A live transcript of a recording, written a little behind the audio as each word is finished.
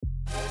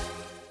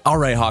All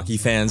right, hockey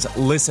fans,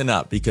 listen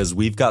up because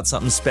we've got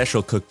something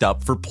special cooked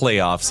up for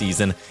playoff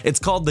season. It's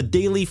called the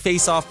Daily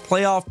Faceoff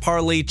Playoff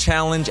Parlay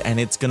Challenge, and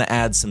it's going to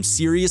add some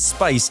serious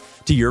spice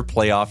to your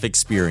playoff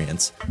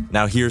experience.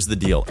 Now, here's the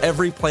deal.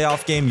 Every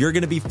playoff game, you're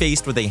going to be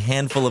faced with a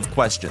handful of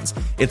questions.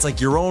 It's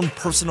like your own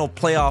personal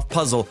playoff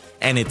puzzle,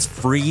 and it's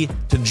free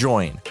to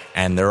join.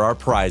 And there are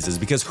prizes,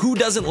 because who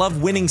doesn't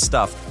love winning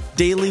stuff?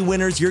 Daily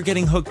winners, you're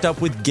getting hooked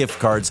up with gift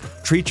cards.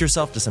 Treat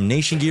yourself to some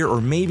Nation gear or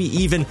maybe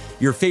even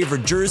your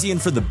favorite jersey.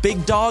 And for the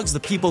big dogs, the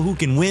people who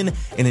can win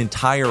an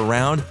entire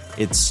round,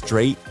 it's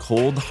straight,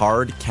 cold,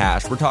 hard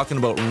cash. We're talking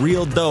about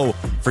real dough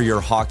for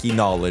your hockey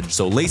knowledge.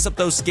 So lace up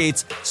those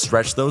skates,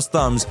 stretch those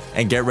thumbs,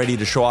 and get ready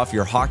to show off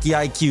your hockey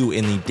IQ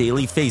in the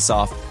Daily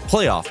Faceoff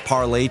Playoff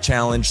Parlay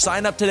Challenge.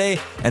 Sign up today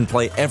and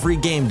play every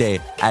game day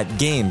at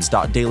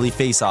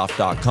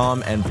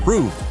games.dailyfaceoff.com and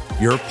prove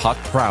your puck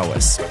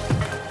prowess.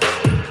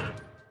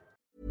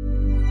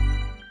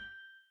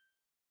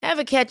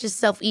 Ever catch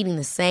yourself eating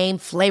the same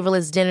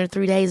flavorless dinner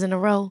 3 days in a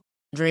row?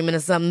 Dreaming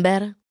of something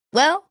better?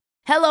 Well,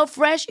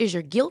 HelloFresh is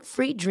your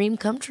guilt-free dream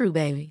come true,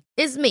 baby.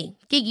 It's me,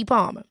 Keke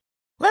Palmer.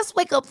 Let's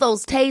wake up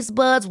those taste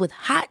buds with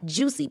hot,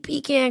 juicy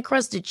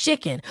pecan-crusted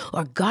chicken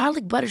or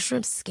garlic butter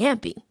shrimp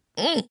scampi.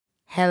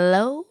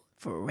 Hello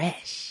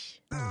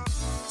Fresh.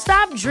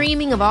 Stop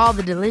dreaming of all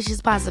the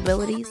delicious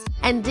possibilities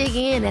and dig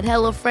in at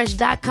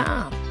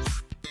HelloFresh.com.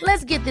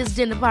 Let's get this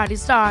dinner party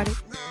started.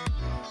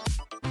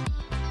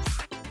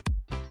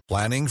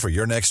 Planning for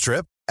your next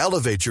trip?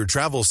 Elevate your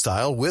travel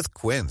style with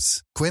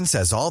Quince. Quince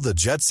has all the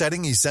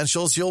jet-setting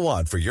essentials you'll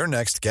want for your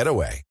next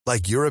getaway,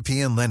 like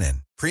European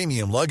linen,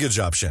 premium luggage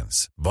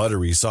options,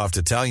 buttery soft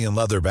Italian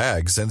leather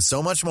bags, and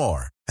so much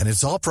more. And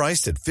it's all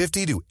priced at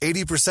 50 to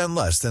 80%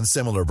 less than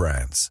similar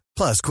brands.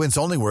 Plus, Quince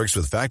only works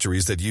with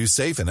factories that use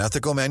safe and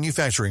ethical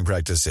manufacturing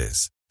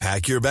practices.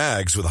 Pack your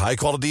bags with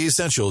high-quality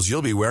essentials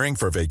you'll be wearing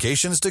for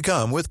vacations to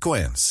come with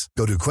Quince.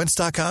 Go to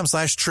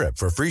quince.com/trip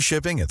for free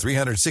shipping and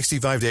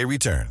 365-day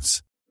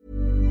returns.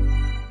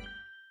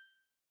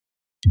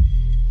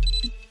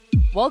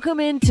 Welcome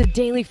into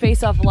Daily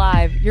Faceoff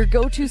Live, your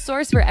go-to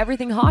source for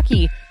everything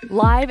hockey.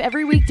 Live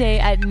every weekday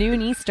at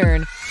noon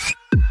Eastern.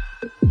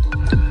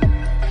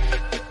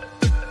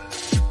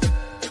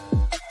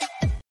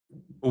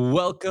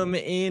 Welcome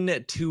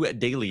in to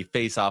Daily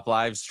Faceoff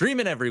Live,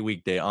 streaming every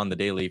weekday on the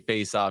Daily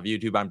Faceoff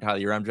YouTube. I'm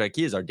Tyler Ramczak.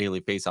 He is our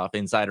Daily Faceoff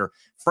insider,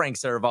 Frank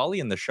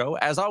Saravalli, and the show,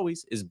 as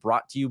always, is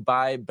brought to you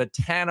by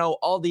Betano.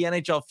 All the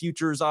NHL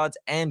futures odds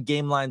and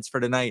game lines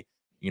for tonight,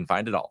 you can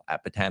find it all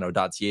at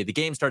betano.ca. The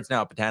game starts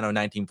now at Betano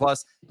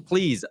 19+.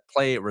 Please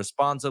play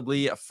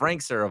responsibly.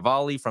 Frank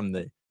Saravalli from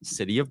the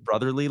City of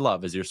Brotherly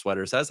Love, as your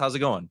sweater says. How's it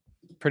going?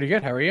 Pretty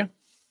good. How are you?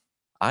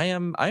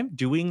 I'm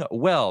doing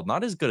well.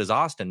 Not as good as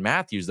Austin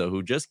Matthews, though,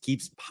 who just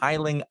keeps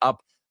piling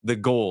up the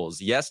goals.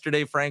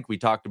 Yesterday, Frank, we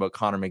talked about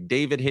Connor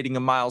McDavid hitting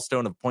a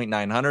milestone of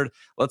 .900.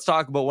 Let's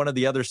talk about one of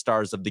the other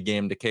stars of the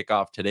game to kick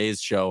off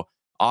today's show.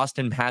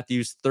 Austin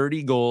Matthews,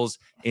 30 goals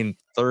in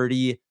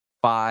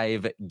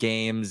 35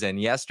 games.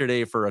 And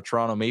yesterday, for a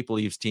Toronto Maple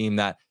Leafs team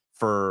that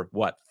for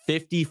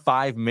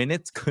 55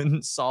 minutes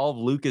couldn't solve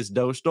Lucas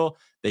Dostal,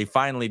 they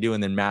finally do.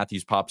 And then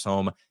Matthews pops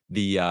home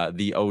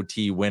the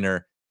OT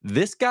winner.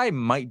 This guy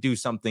might do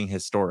something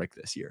historic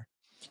this year.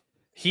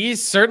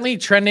 He's certainly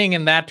trending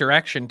in that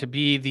direction to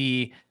be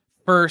the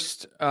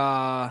first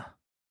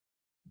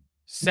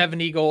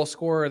 70-goal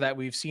scorer that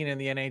we've seen in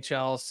the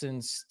NHL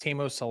since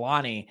Teemu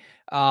Selanne.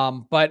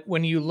 But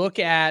when you look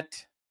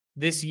at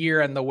this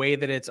year and the way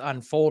that it's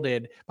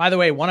unfolded, by the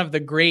way, one of the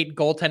great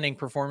goaltending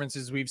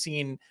performances we've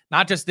seen,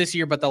 not just this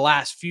year, but the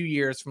last few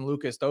years from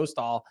Lucas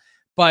Dostal.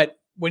 But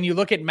when you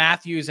look at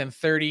Matthews and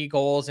 30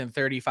 goals in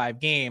 35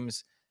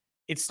 games,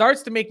 it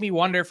starts to make me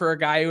wonder, for a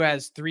guy who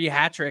has 3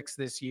 hat tricks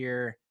this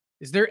year,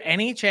 is there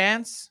any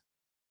chance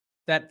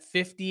that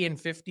 50 and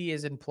 50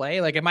 is in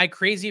play? Like, am I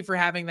crazy for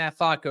having that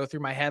thought go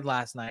through my head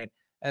last night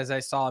as I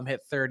saw him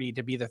hit 30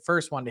 to be the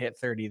first one to hit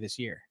 30 this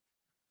year?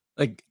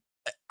 Like,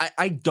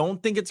 I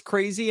don't think it's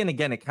crazy. And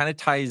again, it kind of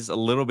ties a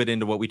little bit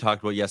into what we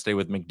talked about yesterday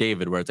with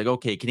McDavid, where it's like,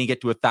 okay, can he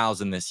get to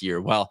 1,000 this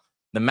year? Well,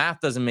 the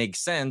math doesn't make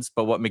sense,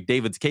 but what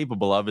McDavid's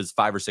capable of is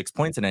 5 or 6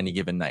 points in any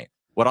given night.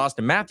 What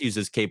Austin Matthews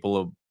is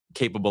capable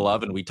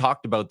of, and we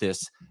talked about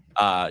this,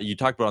 you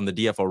talked about on the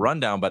DFO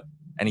rundown,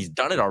 and he's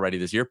done it already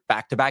this year,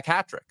 back-to-back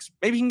hat tricks.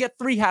 Maybe he can get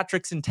 3 hat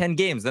tricks in 10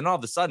 games. Then all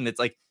of a sudden, it's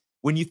like,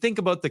 when you think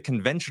about the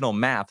conventional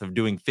math of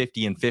doing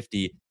 50 and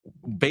 50,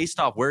 based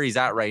off where he's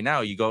at right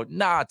now, you go,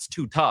 nah, it's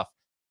too tough.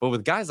 But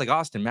with guys like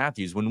Austin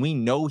Matthews, when we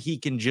know he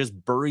can just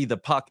bury the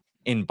puck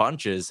in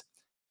bunches,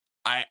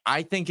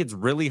 I think it's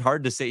really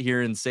hard to sit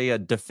here and say a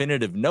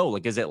definitive no.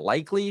 Like, is it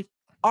likely?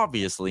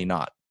 Obviously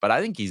not. But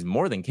I think he's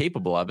more than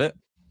capable of it.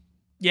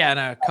 Yeah, and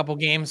a couple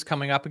games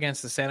coming up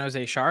against the San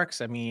Jose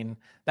Sharks. I mean,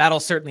 that'll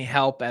certainly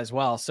help as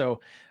well.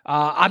 So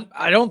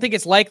I don't think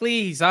it's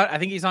likely. I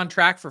think he's on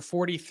track for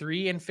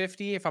 43 and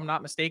 50, if I'm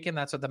not mistaken.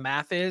 That's what the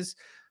math is.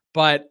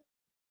 But,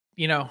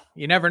 you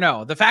never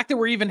know. The fact that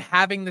we're even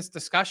having this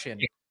discussion,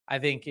 I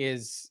think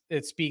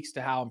it speaks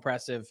to how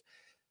impressive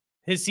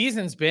his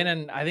season's been,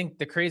 and I think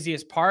the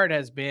craziest part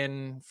has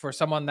been for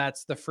someone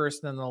that's the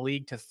first in the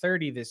league to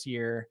 30 this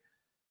year,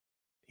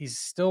 he's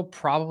still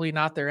probably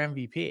not their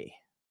MVP.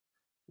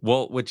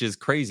 Well, which is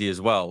crazy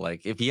as well.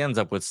 Like, if he ends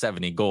up with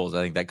 70 goals,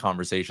 I think that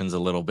conversation's a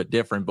little bit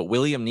different. But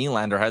William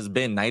Nylander has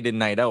been night in,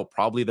 night out,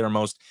 probably their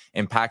most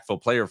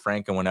impactful player,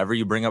 Frank. And whenever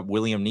you bring up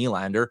William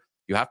Nylander,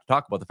 you have to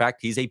talk about the fact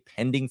he's a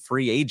pending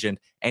free agent.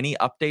 Any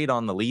update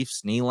on the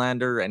Leafs,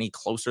 Nylander, any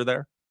closer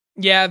there?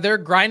 Yeah, they're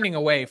grinding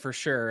away for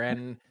sure.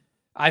 And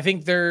I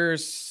think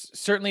there's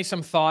certainly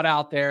some thought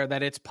out there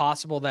that it's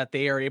possible that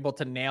they are able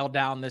to nail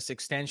down this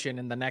extension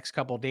in the next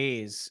couple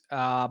days.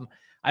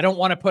 I don't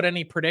want to put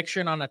any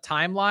prediction on a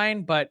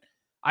timeline, but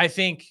I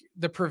think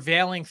the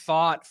prevailing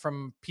thought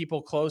from people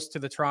close to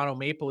the Toronto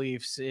Maple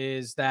Leafs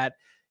is that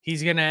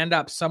he's going to end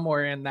up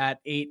somewhere in that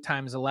 8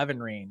 times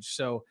 11 range.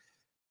 So,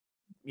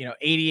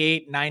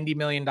 88, $90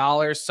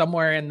 million,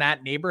 somewhere in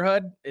that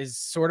neighborhood is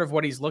sort of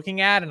what he's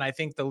looking at. And I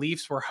think the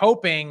Leafs were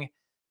hoping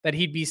that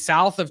he'd be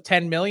south of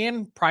 10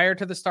 million prior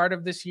to the start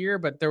of this year,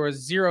 but there was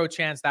zero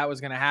chance that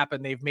was going to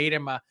happen. They've made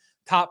him a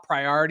top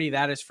priority.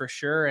 That is for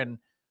sure. And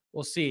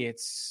we'll see.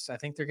 I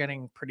think they're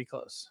getting pretty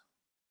close.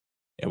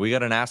 Yeah, we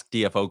got an Ask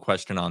DFO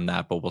question on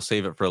that, but we'll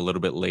save it for a little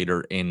bit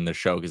later in the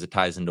show because it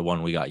ties into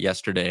one we got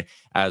yesterday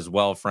as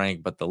well,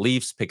 Frank. But the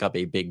Leafs pick up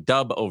a big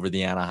dub over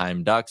the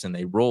Anaheim Ducks, and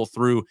they roll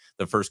through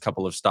the first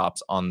couple of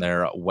stops on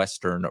their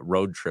Western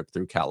road trip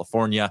through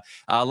California.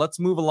 Let's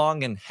move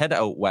along and head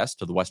out west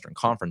to the Western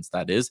Conference,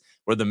 that is,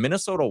 where the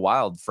Minnesota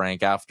Wild,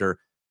 Frank, after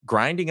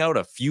grinding out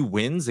a few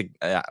wins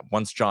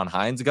once John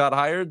Hines got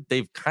hired,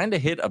 they've kind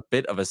of hit a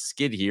bit of a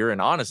skid here.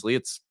 And honestly,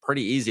 it's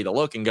pretty easy to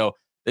look and go,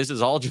 this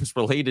is all just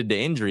related to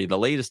injury, the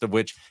latest of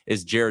which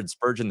is Jared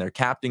Spurgeon, their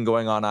captain,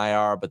 going on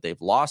IR, but they've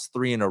lost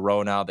 3 in a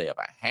row now. They have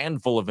a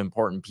handful of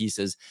important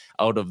pieces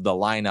out of the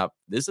lineup.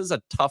 This is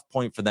a tough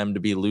point for them to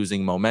be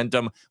losing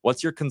momentum.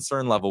 What's your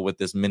concern level with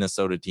this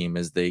Minnesota team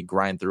as they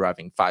grind through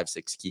having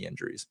 5-6 key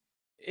injuries?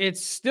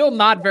 It's still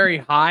not very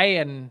high,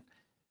 and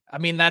I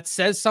mean, that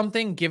says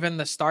something given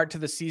the start to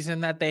the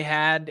season that they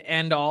had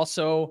and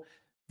also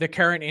the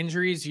current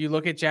injuries. You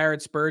look at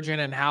Jared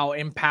Spurgeon and how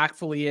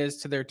impactful he is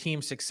to their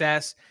team's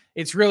success.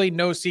 It's really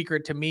no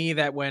secret to me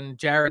that when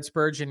Jared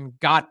Spurgeon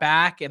got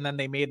back and then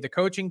they made the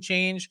coaching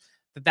change,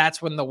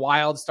 that's when the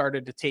Wild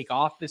started to take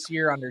off this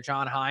year under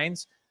John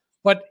Hines.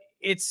 But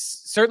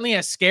it's certainly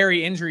a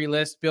scary injury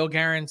list. Bill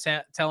Guerin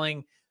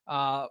telling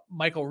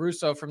Michael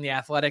Russo from The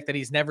Athletic that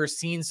he's never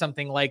seen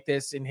something like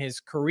this in his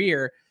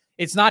career.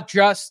 It's not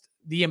just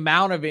the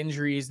amount of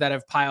injuries that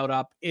have piled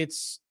up.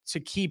 It's to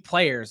key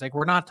players. Like,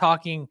 we're not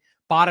talking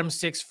bottom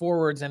 6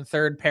 forwards and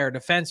third pair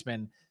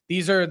defensemen.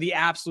 These are the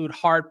absolute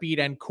heartbeat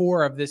and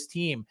core of this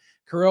team.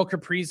 Kirill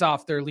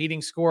Kaprizov, their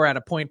leading scorer at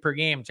a point per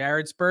game.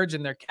 Jared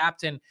Spurgeon, their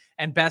captain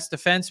and best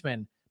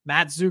defenseman.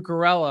 Matt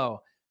Zuccarello.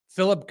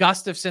 Philip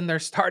Gustafsson, their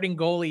starting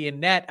goalie in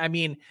net. I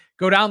mean,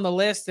 go down the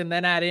list and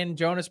then add in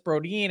Jonas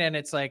Brodin, and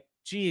it's like,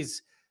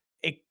 geez,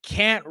 it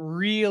can't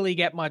really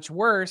get much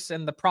worse.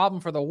 And the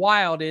problem for the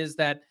Wild is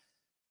that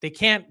they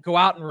can't go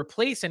out and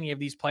replace any of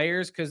these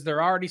players because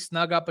they're already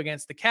snug up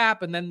against the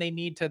cap, and then they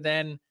need to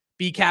then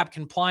be cap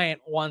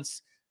compliant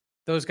once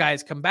those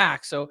guys come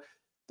back. So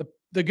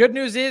the good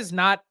news is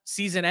not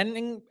season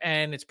ending,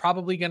 and it's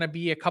probably going to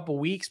be a couple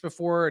weeks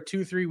before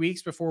 2-3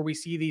 weeks before we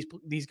see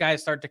these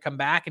guys start to come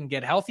back and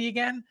get healthy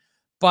again.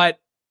 But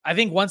I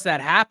think once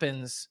that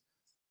happens,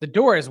 the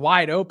door is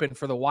wide open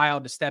for the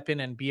Wild to step in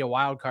and be a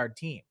wild card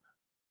team.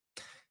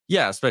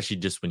 Yeah, especially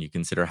just when you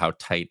consider how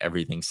tight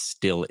everything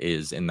still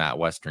is in that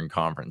Western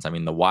Conference. I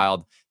mean, the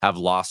Wild have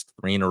lost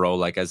 3 in a row.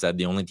 Like I said,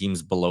 the only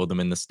teams below them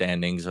in the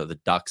standings are the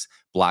Ducks,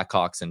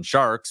 Blackhawks, and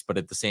Sharks. But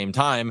at the same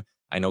time,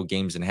 I know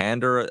games in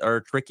hand are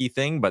a tricky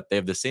thing, but they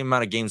have the same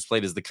amount of games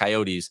played as the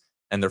Coyotes,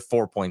 and they're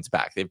 4 points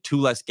back. They have 2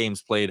 less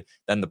games played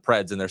than the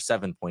Preds, and they're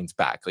 7 points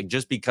back. Like,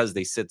 just because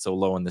they sit so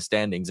low in the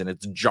standings, and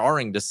it's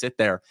jarring to sit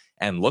there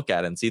and look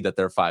at it and see that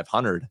they're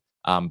 500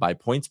 by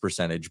points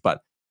percentage,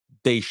 but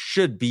they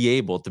should be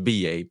able to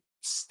be a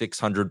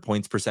 600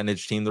 points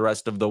percentage team the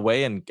rest of the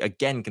way. And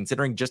again,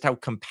 considering just how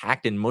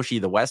compact and mushy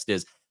the West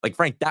is, like,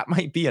 Frank, that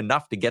might be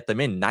enough to get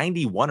them in.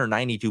 91 or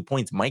 92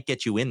 points might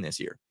get you in this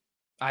year.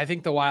 I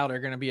think the Wild are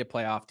going to be a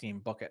playoff team.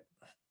 Book it.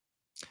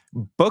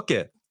 Book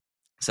it,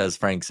 says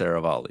Frank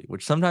Saravalli,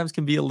 which sometimes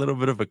can be a little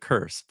bit of a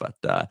curse, but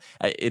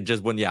it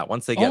just,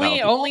 once they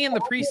get only in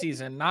the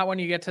preseason, not when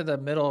you get to the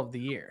middle of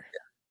the year.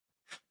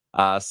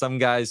 Some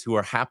guys who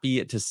are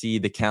happy to see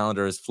the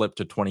calendar is flipped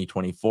to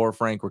 2024,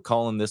 Frank. We're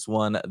calling this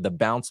one the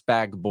Bounce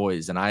Back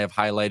Boys, and I have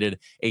highlighted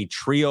a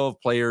trio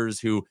of players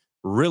who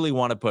really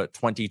want to put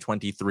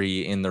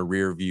 2023 in the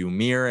rear view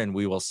mirror, and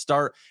we will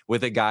start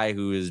with a guy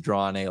who has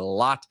drawn a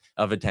lot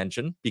of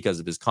attention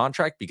because of his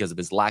contract, because of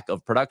his lack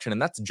of production,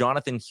 and that's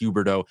Jonathan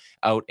Huberdeau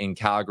out in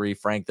Calgary.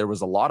 Frank, there was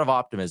a lot of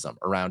optimism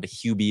around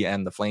Hubie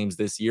and the Flames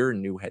this year.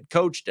 New head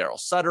coach Daryl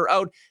Sutter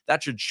out.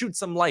 That should shoot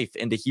some life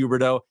into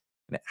Huberdeau.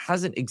 And it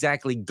hasn't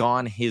exactly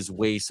gone his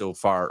way so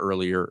far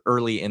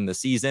early in the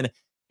season.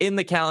 In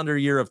the calendar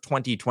year of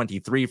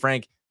 2023,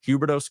 Frank,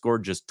 Huberdeau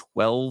scored just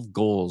 12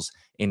 goals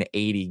in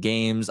 80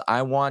 games.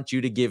 I want you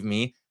to give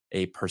me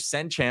a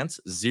percent chance,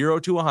 0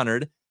 to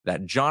 100,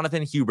 that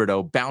Jonathan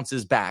Huberdeau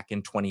bounces back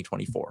in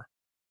 2024.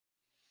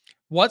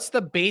 What's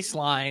the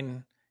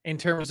baseline in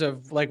terms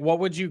of like, what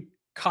would you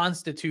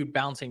constitute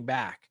bouncing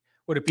back?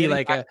 Would it be Getting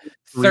like back a to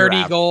career 30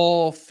 average.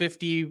 goal,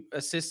 50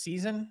 assist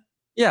season?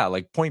 Yeah,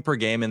 like point per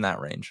game in that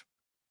range.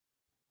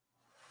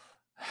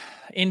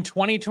 In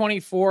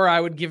 2024,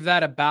 I would give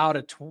that about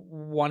a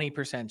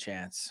 20%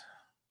 chance.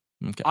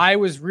 Okay. I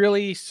was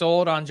really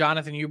sold on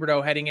Jonathan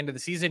Huberdeau heading into the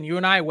season. You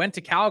and I went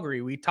to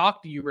Calgary. We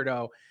talked to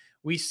Huberdeau.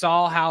 We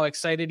saw how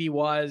excited he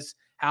was,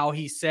 how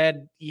he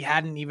said he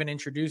hadn't even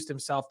introduced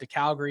himself to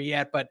Calgary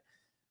yet. But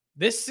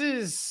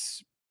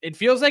it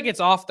feels like it's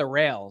off the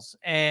rails.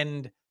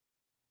 And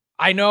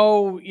I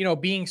know,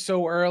 being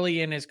so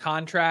early in his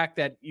contract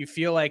that you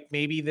feel like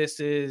maybe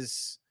this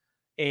is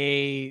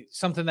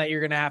something that you're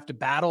going to have to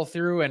battle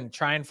through and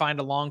try and find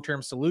a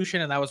long-term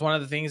solution. And that was one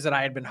of the things that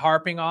I had been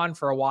harping on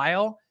for a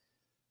while.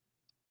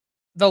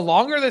 The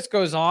longer this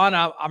goes on,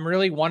 I'm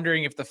really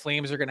wondering if the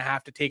Flames are going to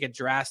have to take a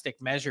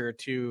drastic measure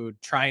to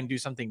try and do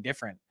something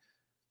different.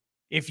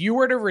 If you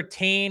were to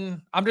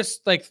retain, I'm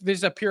just like, this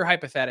is a pure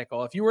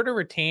hypothetical. If you were to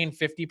retain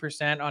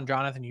 50% on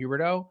Jonathan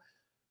Huberdeau,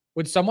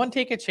 would someone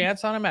take a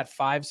chance on him at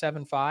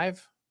 5.75?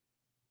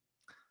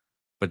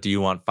 But do you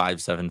want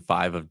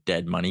 5.75 of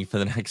dead money for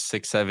the next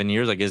 6-7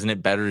 years? Like, isn't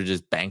it better to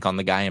just bank on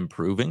the guy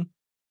improving?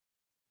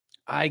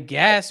 I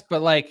guess,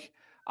 but like,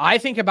 I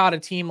think about a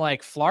team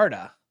like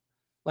Florida.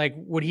 Like,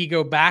 would he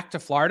go back to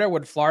Florida?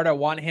 Would Florida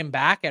want him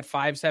back at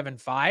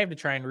 5.75 to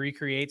try and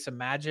recreate some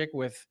magic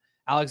with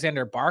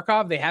Alexander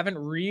Barkov? They haven't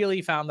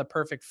really found the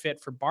perfect fit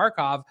for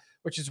Barkov,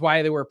 which is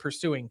why they were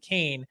pursuing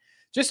Kane.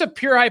 Just a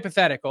pure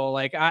hypothetical.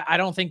 Like, I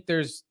don't think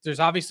there's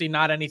obviously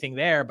not anything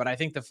there, but I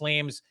think the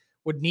Flames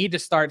would need to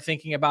start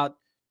thinking about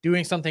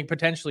doing something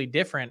potentially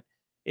different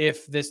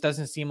if this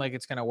doesn't seem like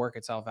it's going to work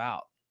itself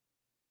out.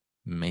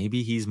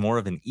 Maybe he's more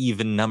of an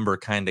even number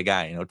kind of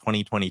guy.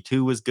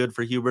 2022 was good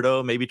for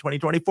Huberdeau. Maybe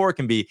 2024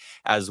 can be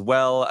as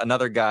well.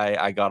 Another guy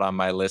I got on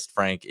my list,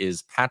 Frank,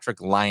 is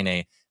Patrick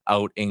Laine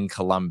out in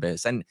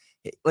Columbus. And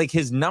like,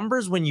 his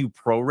numbers, when you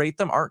prorate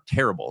them, aren't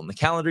terrible. In the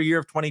calendar year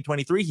of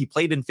 2023, he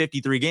played in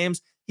 53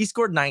 games. He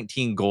scored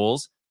 19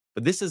 goals.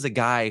 But this is a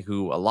guy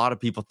who a lot of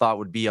people thought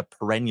would be a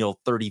perennial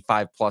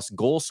 35-plus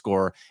goal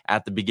scorer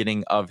at the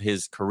beginning of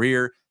his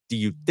career. Do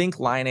you think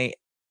Laine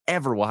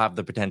ever will have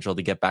the potential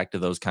to get back to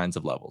those kinds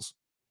of levels?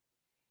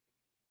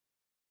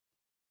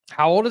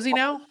 How old is he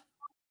now?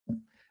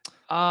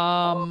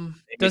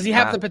 Does he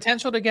have the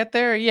potential to get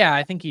there? Yeah,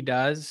 I think he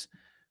does.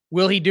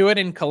 Will he do it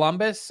in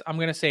Columbus? I'm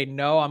going to say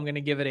no. I'm going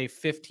to give it a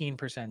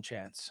 15%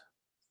 chance.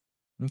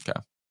 Okay.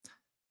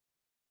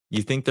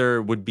 You think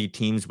there would be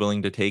teams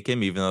willing to take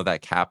him, even though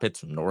that cap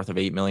hits north of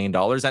 $8 million?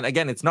 And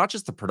again, it's not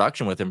just the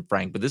production with him,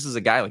 Frank, but this is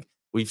a guy, like,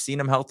 we've seen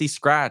him healthy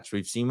scratch.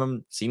 We've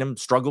seen him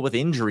struggle with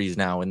injuries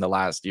now in the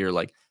last year.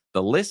 Like,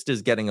 the list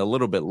is getting a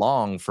little bit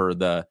long for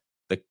the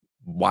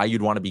why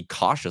you'd want to be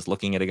cautious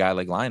looking at a guy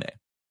like Laine.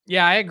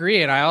 Yeah, I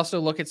agree. And I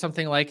also look at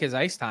something like his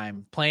ice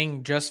time,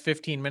 playing just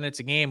 15 minutes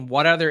a game.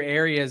 What other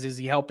areas is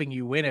he helping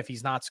you win if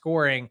he's not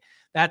scoring?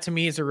 That to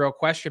me is a real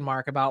question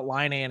mark about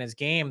Laine and his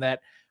game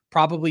that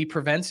probably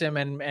prevents him,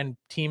 and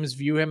teams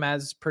view him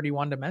as pretty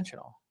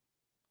one-dimensional.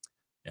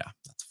 Yeah,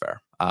 that's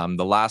fair.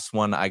 The last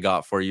one I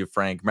got for you,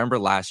 Frank. Remember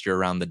last year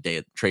around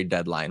the trade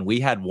deadline, we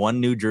had one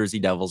New Jersey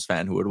Devils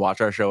fan who would watch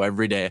our show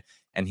every day,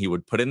 and he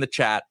would put in the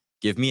chat,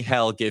 "Give me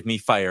hell, give me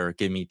fire,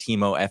 give me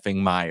Timo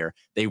effing Meier."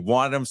 They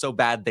wanted him so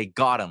bad, they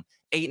got him.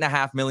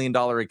 $8.5 million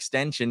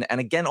extension. And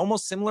again,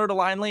 almost similar to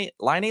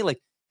Laine,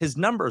 like, his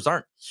numbers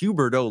aren't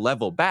Huberdeau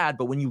level bad,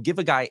 but when you give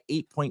a guy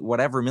 $8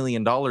 whatever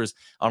million on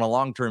a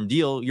long-term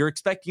deal, you're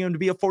expecting him to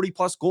be a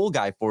 40-plus goal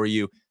guy for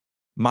you.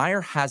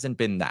 Meier hasn't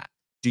been that.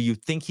 Do you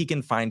think he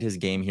can find his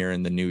game here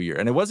in the new year?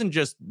 And it wasn't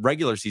just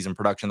regular season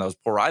production that was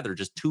poor either,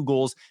 just 2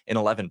 goals in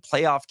 11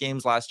 playoff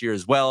games last year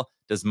as well.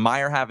 Does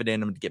Meier have it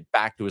in him to get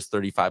back to his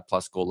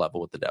 35-plus goal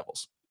level with the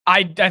Devils?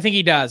 I think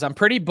he does. I'm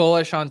pretty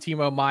bullish on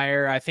Timo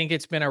Meier. I think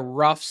it's been a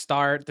rough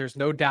start. There's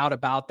no doubt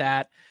about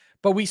that.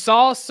 But we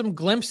saw some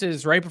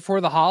glimpses right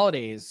before the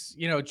holidays,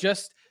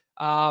 just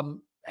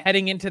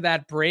heading into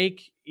that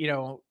break.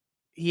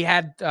 He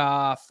had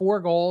 4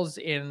 goals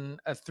in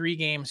a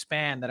 3-game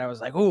span that I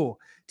was like, ooh,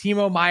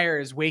 Timo Meier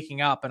is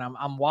waking up. And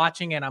I'm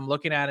watching and I'm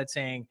looking at it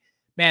saying,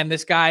 man,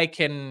 this guy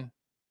can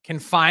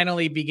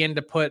finally begin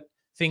to put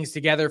things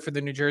together for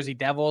the New Jersey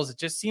Devils. It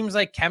just seems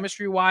like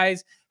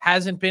chemistry-wise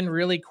hasn't been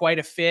really quite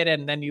a fit.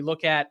 And then you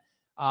look at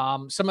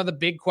some of the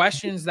big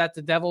questions that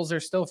the Devils are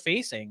still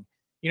facing.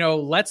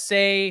 Let's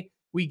say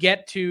we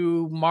get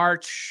to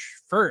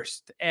March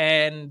 1st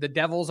and the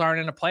Devils aren't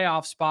in a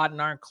playoff spot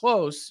and aren't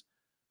close.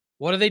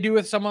 What do they do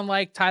with someone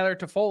like Tyler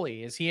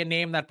Toffoli? Is he a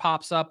name that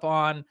pops up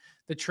on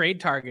the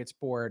trade targets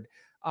board?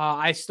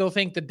 I still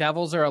think the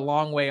Devils are a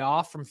long way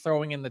off from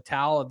throwing in the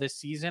towel of this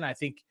season. I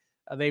think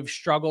they've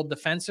struggled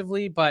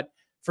defensively, but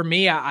for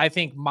me, I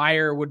think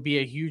Meier would be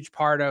a huge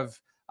part of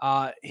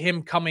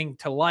him coming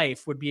to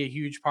life, would be a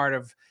huge part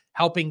of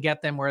helping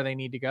get them where they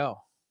need to go.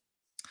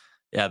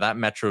 Yeah, that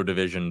Metro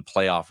Division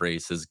playoff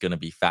race is going to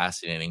be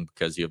fascinating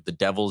because you have the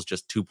Devils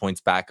just 2 points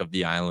back of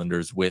the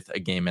Islanders with a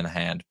game in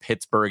hand.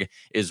 Pittsburgh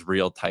is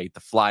real tight. The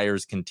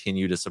Flyers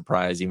continue to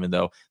surprise, even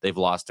though they've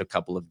lost a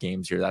couple of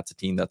games here. That's a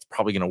team that's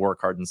probably going to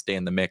work hard and stay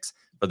in the mix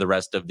for the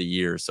rest of the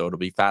year. So it'll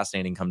be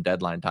fascinating come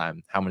deadline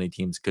time how many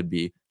teams could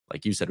be,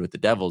 like you said, with the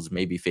Devils,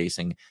 maybe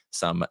facing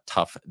some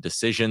tough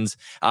decisions.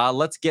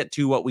 Let's get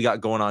to what we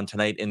got going on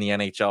tonight in the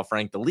NHL,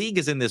 Frank. The league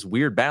is in this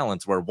weird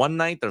balance where one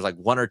night there's like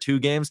 1 or 2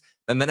 games,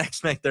 then the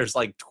next night there's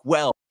like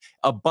 12.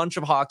 A bunch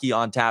of hockey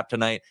on tap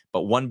tonight,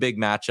 but one big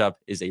matchup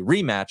is a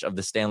rematch of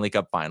the Stanley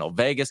Cup Final.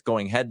 Vegas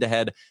going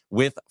head-to-head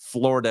with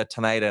Florida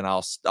tonight, and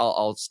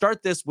I'll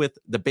start this with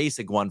the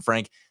basic one,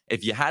 Frank.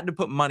 If you had to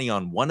put money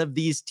on one of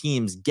these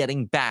teams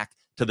getting back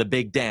to the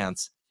big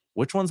dance,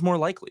 which one's more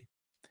likely?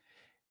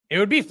 It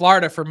would be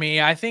Florida for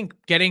me. I think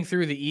getting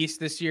through the East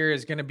this year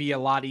is going to be a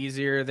lot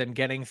easier than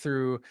getting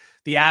through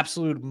the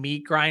absolute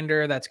meat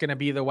grinder that's going to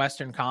be the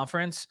Western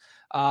Conference.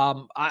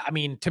 I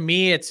mean, to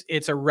me,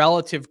 it's a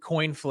relative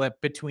coin flip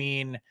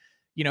between,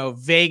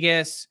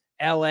 Vegas,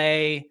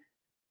 LA.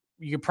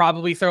 You could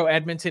probably throw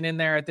Edmonton in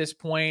there at this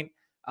point.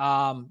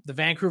 The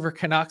Vancouver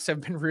Canucks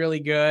have been really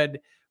good.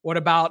 What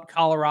about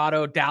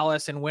Colorado,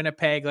 Dallas, and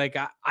Winnipeg? Like,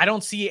 I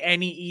don't see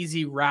any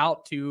easy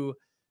route to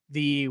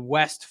the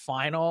West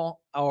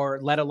final, or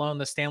let alone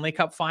the Stanley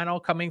Cup final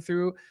coming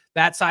through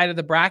that side of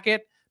the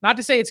bracket. Not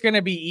to say it's going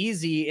to be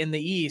easy in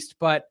the East,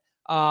 but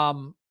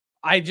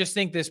I just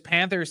think this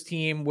Panthers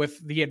team,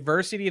 with the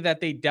adversity that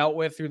they dealt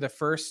with through the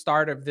first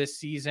start of this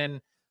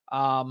season,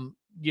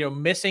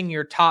 missing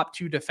your top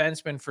 2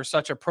 defensemen for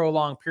such a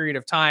prolonged period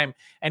of time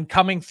and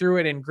coming through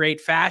it in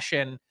great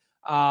fashion,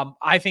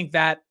 I think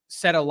that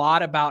said a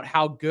lot about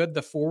how good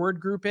the forward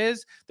group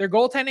is. Their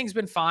goaltending's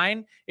been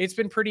fine. It's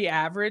been pretty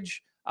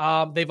average.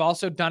 They've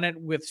also done it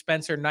with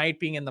Spencer Knight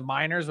being in the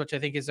minors, which I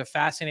think is a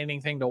fascinating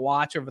thing to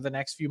watch over the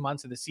next few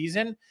months of the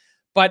season.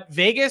 But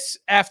Vegas,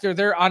 after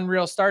their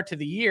unreal start to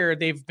the year,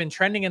 they've been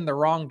trending in the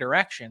wrong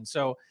direction.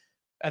 So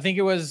I think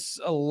it was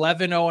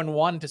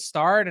 11-0-1 to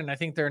start, and I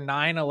think they're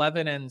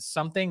 9-11 and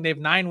something. They have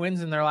 9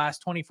 wins in their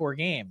last 24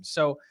 games.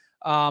 So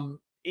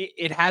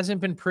it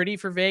hasn't been pretty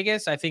for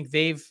Vegas. I think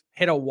they've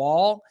hit a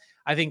wall.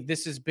 I think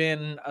this has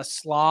been a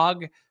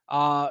slog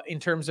in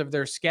terms of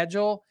their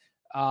schedule.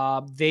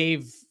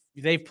 They've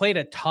played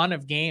a ton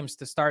of games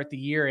to start the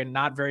year in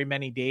not very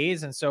many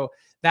days. And so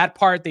that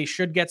part, they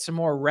should get some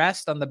more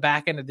rest on the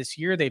back end of this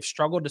year. They've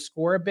struggled to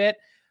score a bit.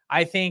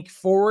 I think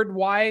forward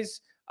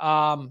wise,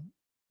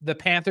 the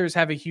Panthers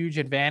have a huge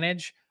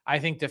advantage. I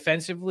think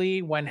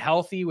defensively, when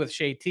healthy with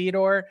Shea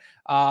Theodore,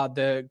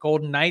 the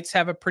Golden Knights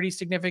have a pretty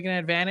significant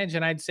advantage.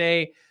 And I'd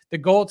say the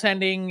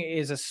goaltending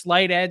is a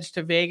slight edge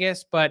to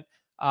Vegas. But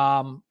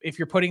if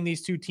you're putting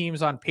these two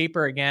teams on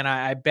paper again,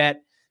 I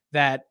bet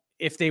that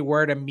if they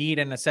were to meet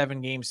in a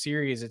 7-game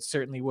series, it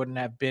certainly wouldn't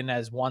have been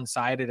as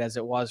one-sided as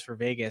it was for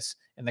Vegas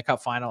in the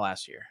Cup final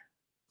last year.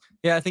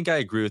 Yeah, I think I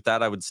agree with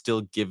that. I would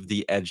still give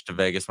the edge to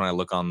Vegas when I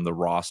look on the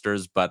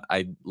rosters, but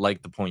I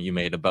like the point you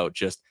made about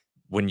just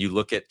when you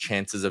look at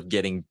chances of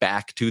getting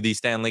back to the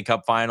Stanley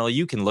Cup final,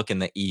 you can look in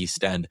the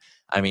East. And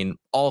I mean,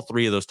 all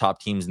 3 of those top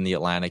teams in the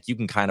Atlantic, you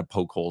can kind of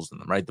poke holes in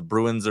them, right? The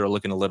Bruins are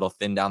looking a little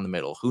thin down the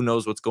middle. Who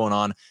knows what's going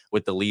on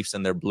with the Leafs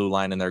and their blue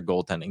line and their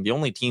goaltending? The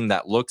only team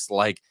that looks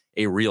like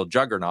a real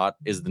juggernaut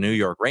is the New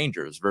York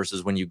Rangers,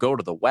 versus when you go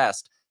to the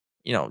West,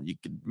 you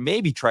could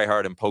maybe try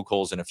hard and poke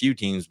holes in a few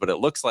teams, but it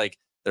looks like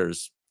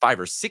there's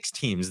 5 or 6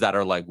 teams that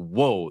are like,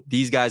 whoa,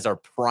 these guys are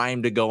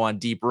primed to go on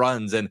deep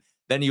runs. And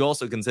then you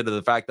also consider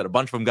the fact that a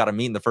bunch of them got to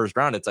meet in the first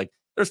round. It's like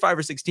there's 5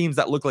 or 6 teams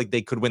that look like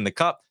they could win the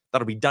Cup.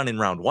 That'll be done in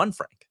round 1,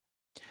 Frank.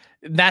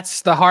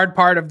 That's the hard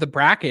part of the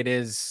bracket,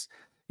 is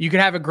you could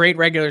have a great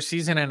regular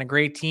season and a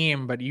great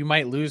team, but you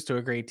might lose to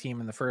a great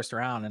team in the first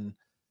round. And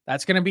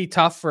that's going to be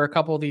tough for a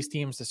couple of these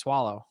teams to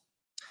swallow.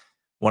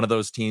 One of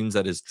those teams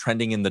that is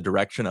trending in the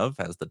direction of,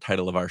 as the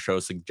title of our show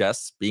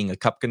suggests, being a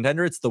Cup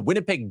contender, it's the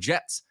Winnipeg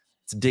Jets.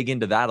 Let's dig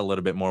into that a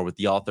little bit more with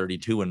the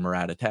All-32 and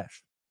Murat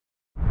Atesh.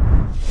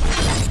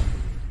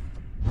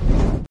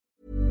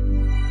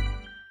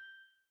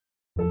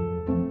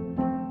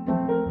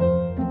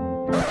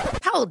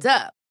 Hold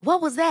up. What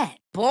was that?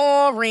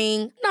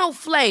 Boring. No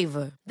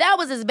flavor. That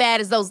was as bad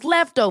as those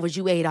leftovers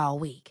you ate all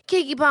week.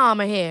 Keke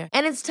Palmer here.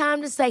 And it's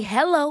time to say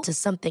hello to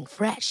something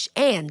fresh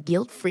and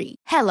guilt-free.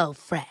 Hello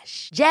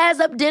Fresh. Jazz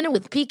up dinner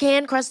with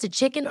pecan-crusted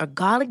chicken or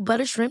garlic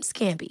butter shrimp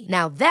scampi.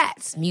 Now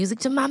that's music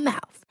to my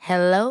mouth.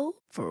 Hello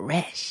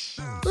Fresh.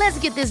 Let's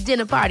get this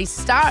dinner party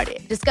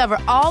started. Discover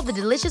all the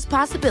delicious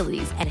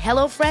possibilities at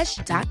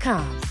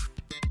HelloFresh.com.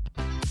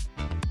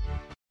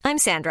 I'm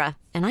Sandra,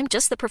 and I'm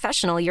just the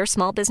professional your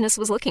small business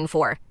was looking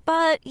for.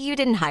 But you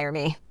didn't hire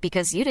me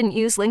because you didn't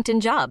use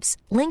LinkedIn Jobs.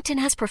 LinkedIn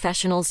has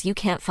professionals you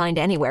can't find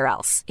anywhere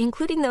else,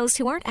 including those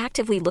who aren't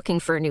actively looking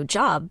for a new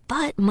job,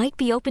 but might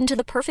be open to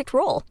the perfect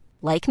role,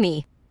 like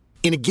me.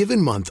 In a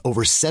given month,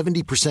 over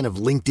 70% of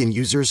LinkedIn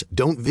users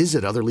don't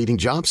visit other leading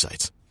job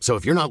sites. So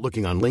if you're not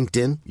looking on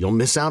LinkedIn, you'll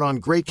miss out on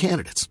great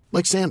candidates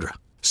like Sandra.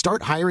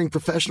 Start hiring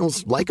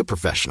professionals like a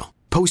professional.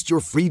 Post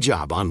your free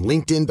job on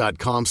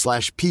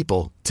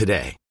linkedin.com/people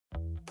today.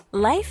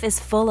 Life is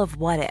full of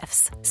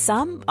what-ifs.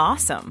 Some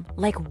awesome,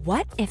 like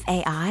what if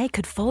AI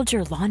could fold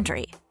your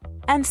laundry?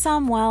 And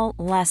some, well,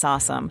 less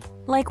awesome,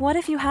 like what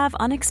if you have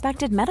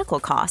unexpected medical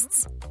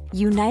costs?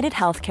 United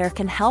Healthcare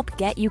can help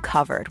get you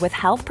covered with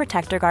Health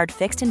Protector Guard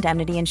fixed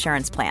indemnity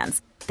insurance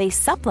plans. They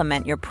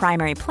supplement your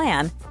primary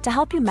plan to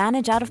help you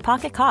manage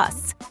out-of-pocket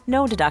costs.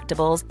 No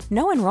deductibles,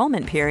 no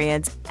enrollment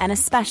periods, and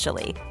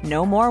especially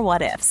no more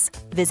what-ifs.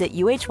 Visit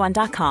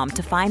uh1.com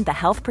to find the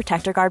Health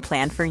Protector Guard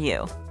plan for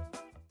you.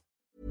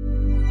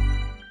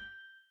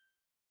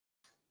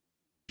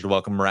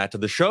 Welcome, Murat, to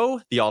the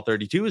show. The All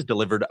 32 is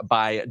delivered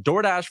by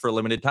DoorDash for a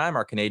limited time.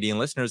 Our Canadian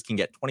listeners can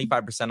get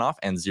 25% off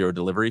and zero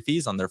delivery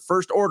fees on their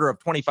first order of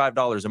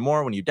 $25 or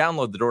more when you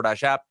download the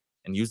DoorDash app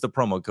and use the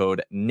promo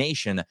code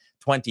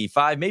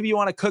NATION25. Maybe you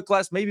want to cook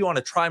less. Maybe you want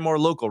to try more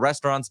local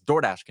restaurants.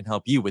 DoorDash can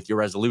help you with your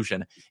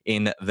resolution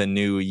in the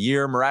new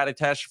year. Murat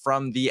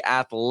from The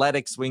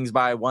Athletic swings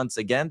by once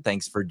again.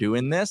 Thanks for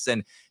doing this.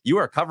 And you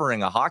are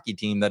covering a hockey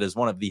team that is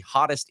one of the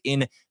hottest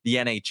in the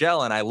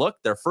NHL. And I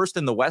looked, they're first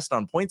in the West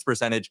on points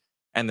percentage,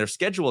 and their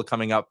schedule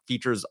coming up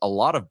features a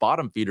lot of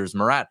bottom feeders.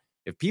 Murat,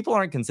 if people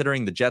aren't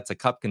considering the Jets a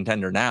cup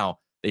contender now,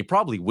 they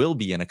probably will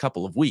be in a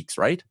couple of weeks,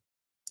 right?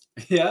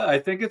 Yeah, I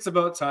think it's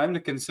about time to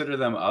consider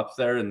them up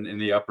there in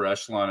the upper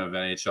echelon of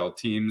NHL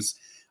teams.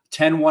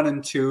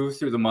 10-1-2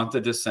 through the month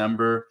of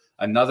December,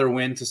 another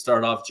win to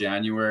start off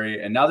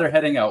January, and now they're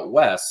heading out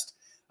west.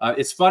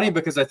 It's funny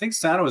because I think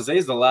San Jose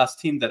is the last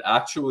team that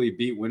actually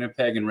beat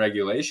Winnipeg in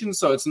regulation,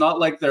 so it's not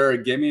like there are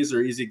gimmies or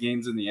easy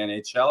games in the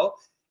NHL.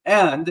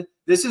 And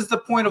this is the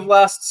point of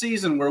last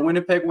season where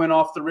Winnipeg went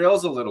off the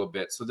rails a little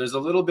bit. So there's a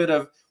little bit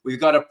of,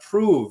 we've got to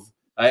prove.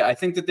 I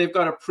think that they've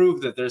got to prove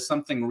that there's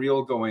something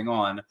real going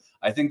on.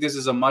 I think this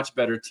is a much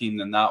better team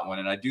than that one.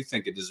 And I do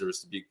think it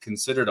deserves to be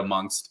considered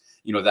amongst,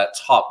 that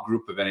top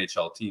group of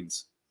NHL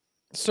teams.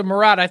 So,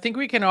 Murat, I think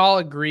we can all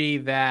agree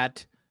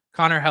that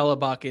Connor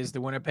Hellebuyck is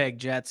the Winnipeg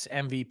Jets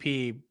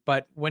MVP.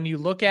 But when you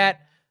look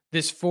at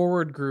this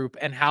forward group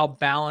and how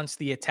balanced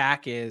the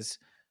attack is,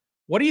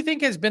 what do you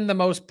think has been the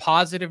most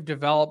positive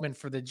development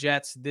for the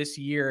Jets this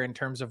year in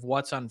terms of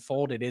what's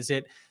unfolded? Is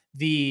it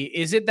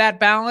that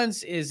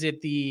balance? Is it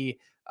the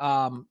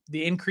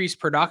increased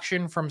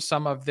production from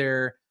some of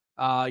their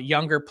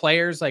younger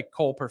players like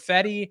Cole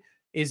Perfetti?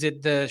 Is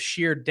it the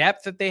sheer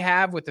depth that they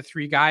have with the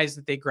three guys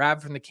that they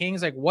grabbed from the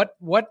Kings? Like what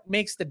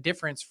makes the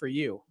difference for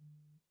you?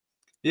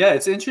 Yeah,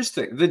 it's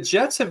interesting. The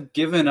Jets have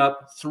given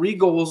up 3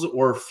 goals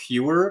or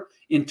fewer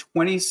in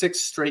 26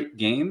 straight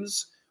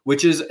games,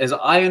 which is, as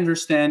I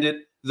understand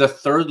it, the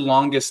third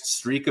longest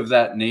streak of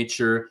that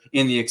nature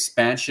in the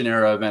expansion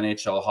era of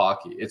NHL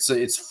hockey.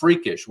 It's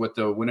freakish what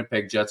the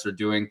Winnipeg Jets are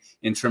doing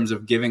in terms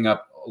of giving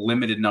up a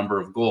limited number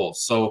of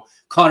goals. So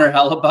Connor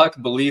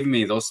Hellebuyck, believe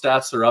me, those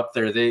stats are up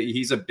there.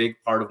 He's a big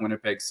part of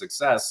Winnipeg's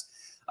success.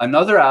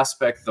 Another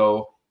aspect,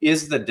 though,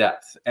 is the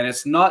depth. And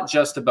it's not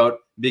just about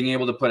being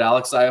able to put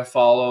Alex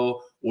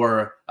Iafallo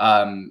or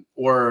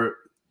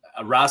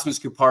Rasmus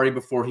Kupari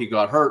before he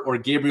got hurt, or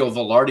Gabriel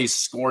Velarde's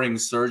scoring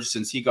surge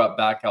since he got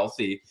back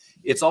healthy.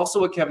 It's also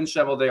what Kevin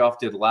Cheveldayoff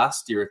did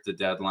last year at the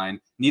deadline.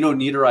 Nino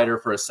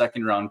Niederreiter for a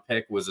second-round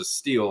pick was a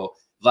steal.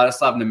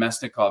 Vladislav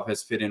Nemesnikov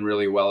has fit in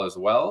really well as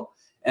well.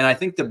 And I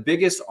think the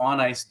biggest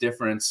on-ice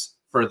difference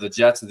for the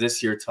Jets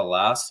this year to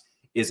last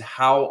is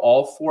how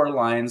all 4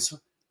 lines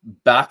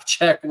back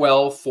check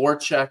well,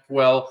 forecheck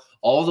well,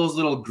 all those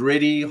little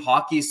gritty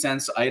hockey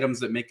sense items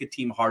that make a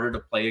team harder to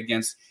play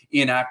against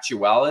in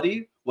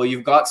actuality. Well,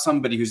 you've got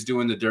somebody who's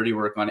doing the dirty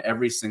work on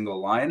every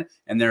single line,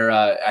 and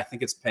I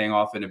think it's paying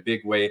off in a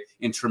big way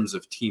in terms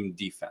of team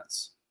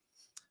defense.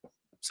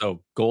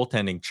 So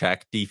goaltending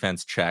check,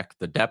 defense check,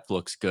 the depth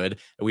looks good.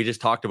 We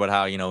just talked about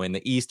how, in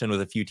the East and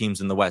with a few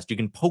teams in the West, you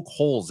can poke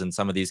holes in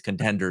some of these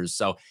contenders.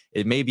 So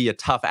it may be a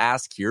tough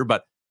ask here,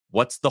 but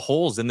what's the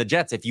holes in the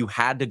Jets? If you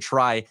had to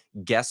try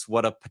guess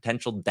what a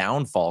potential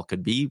downfall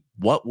could be,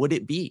 what would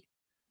it be?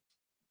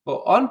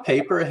 Well, on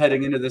paper,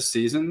 heading into this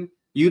season,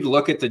 you'd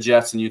look at the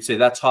Jets and you'd say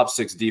that top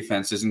 6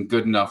 defense isn't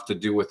good enough to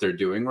do what they're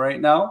doing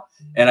right now.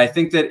 And I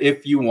think that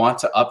if you want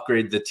to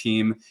upgrade the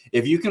team,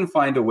 if you can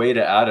find a way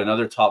to add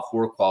another top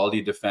 4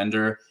 quality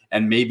defender,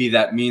 and maybe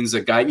that means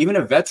a guy, even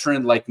a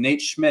veteran like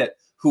Nate Schmidt,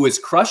 who is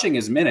crushing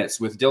his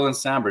minutes with Dylan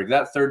Samberg,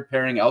 that third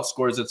pairing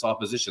outscores its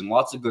opposition.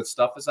 Lots of good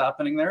stuff is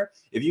happening there.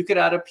 If you could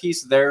add a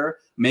piece there,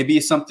 maybe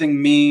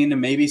something mean,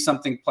 maybe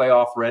something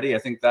playoff ready, I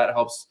think that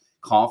helps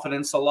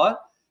confidence a lot.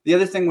 The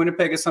other thing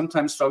Winnipeg has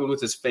sometimes struggled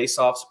with is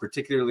faceoffs,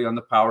 particularly on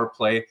the power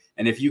play.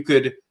 And if you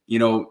could,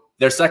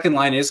 their second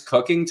line is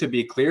cooking, to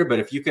be clear, but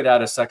if you could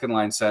add a second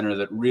line center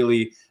that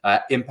really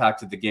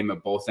impacted the game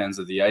at both ends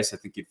of the ice, I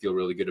think you'd feel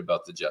really good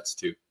about the Jets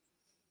too.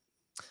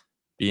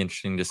 Be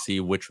interesting to see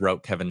which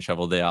route Kevin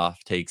Cheveldayoff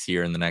takes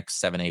here in the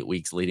next 7-8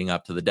 weeks leading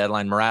up to the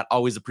deadline. Murat,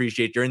 always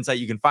appreciate your insight.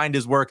 You can find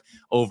his work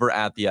over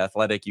at The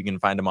Athletic. You can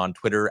find him on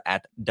Twitter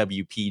at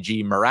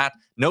WPG Murat.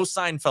 No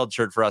Seinfeld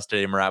shirt for us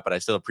today, Murat, but I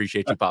still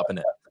appreciate you popping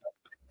in.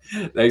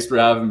 Thanks for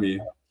having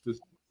me.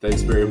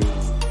 Thanks very much.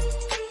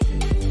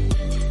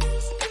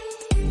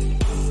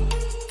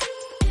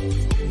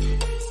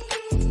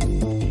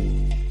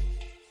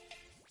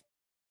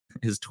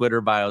 His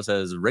Twitter bio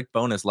says, Rick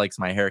Bonus likes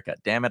my haircut.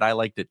 Damn it, I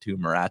liked it too,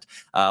 Murat.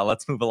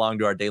 Let's move along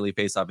to our daily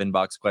face-off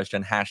inbox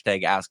question,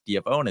 hashtag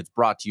AskDFO, and it's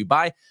brought to you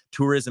by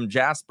Tourism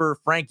Jasper.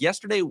 Frank,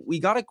 yesterday we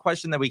got a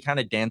question that we kind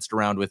of danced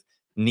around with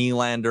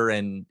Nylander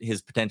and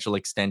his potential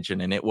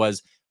extension, and it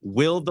was,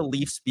 will the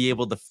Leafs be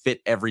able to fit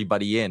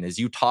everybody in? As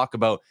you talk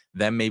about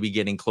them maybe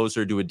getting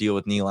closer to a deal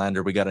with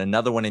Nylander, we got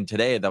another one in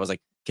today that was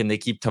like, can they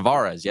keep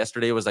Tavares?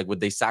 Yesterday was like, would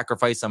they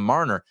sacrifice a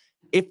Marner?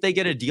 If they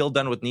get a deal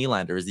done with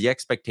Nylander, is the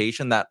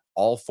expectation that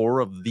all four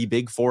of the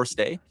big four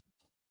stay?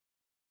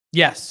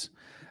 Yes.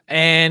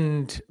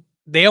 And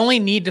they only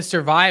need to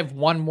survive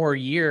one more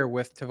year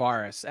with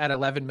Tavares at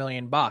 $11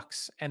 million.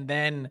 And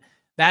then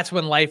that's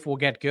when life will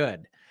get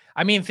good.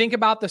 I mean, think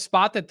about the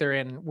spot that they're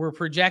in. We're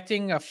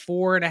projecting a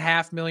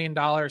 $4.5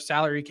 million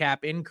salary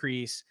cap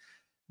increase.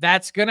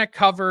 That's going to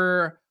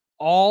cover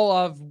all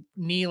of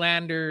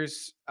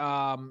Nylander's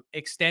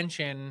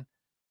extension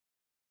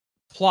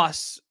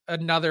plus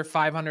another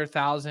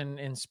 $500,000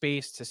 in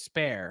space to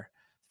spare,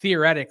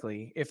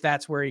 theoretically, if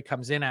that's where he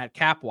comes in at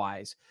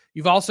cap-wise.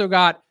 You've also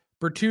got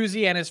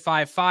Bertuzzi and his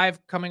 5.5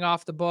 coming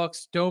off the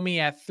books, Domi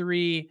at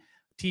 3,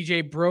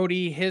 TJ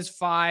Brody, his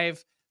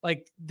 5.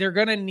 Like, they're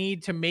going to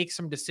need to make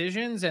some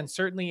decisions, and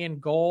certainly in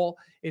goal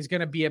is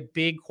going to be a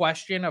big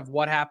question of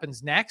what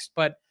happens next.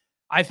 But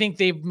I think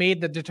they've made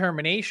the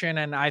determination,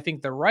 and I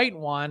think the right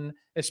one,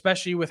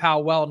 especially with how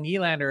well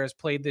Nylander has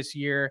played this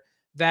year,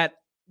 that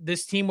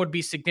this team would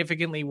be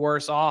significantly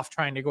worse off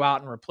trying to go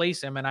out and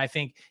replace him. And I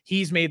think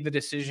he's made the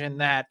decision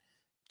that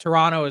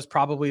Toronto is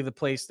probably the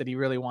place that he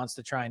really wants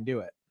to try and do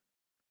it.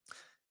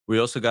 We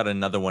also got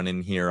another one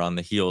in here on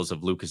the heels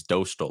of Lucas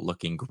Dostal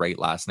looking great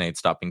last night,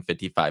 stopping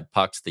 55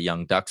 pucks. The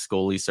young Ducks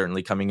goalie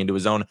certainly coming into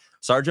his own.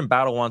 Sergeant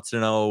Battle wants to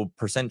know,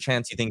 percent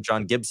chance you think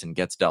John Gibson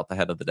gets dealt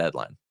ahead of the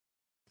deadline?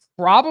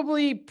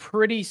 Probably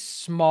pretty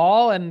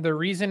small. And the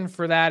reason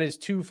for that is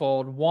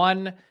twofold.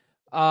 One,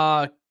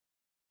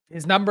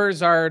 his numbers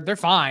they're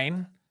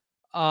fine,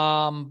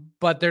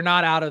 but they're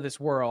not out of this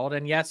world.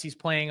 And yes, he's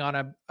playing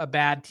on a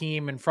bad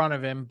team in front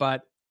of him,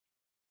 but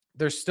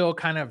they're still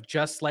kind of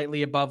just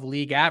slightly above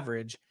league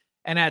average.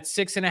 And at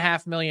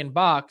 $6.5 million,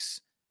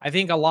 I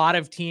think a lot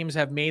of teams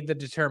have made the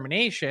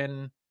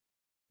determination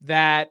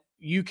that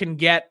you can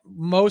get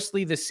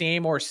mostly the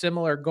same or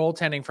similar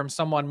goaltending from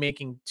someone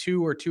making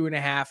 2 or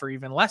 2.5 or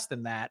even less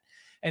than that.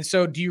 And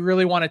so do you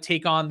really want to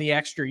take on the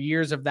extra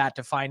years of that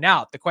to find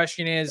out? The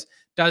question is,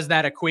 does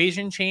that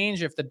equation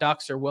change if the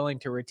Ducks are willing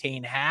to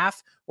retain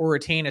half or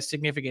retain a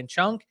significant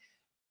chunk?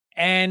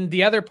 And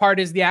the other part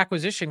is the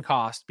acquisition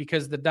cost,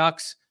 because the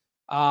Ducks,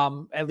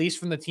 at least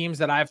from the teams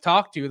that I've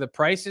talked to, the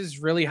price is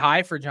really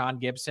high for John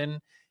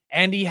Gibson,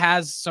 and he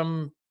has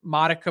some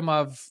modicum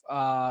of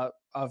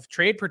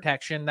trade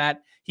protection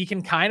that he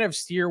can kind of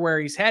steer where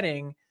he's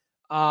heading.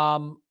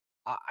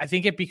 I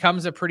think it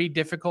becomes a pretty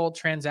difficult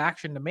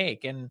transaction to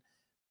make, and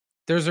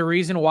there's a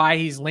reason why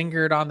he's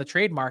lingered on the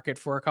trade market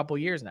for a couple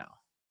years now.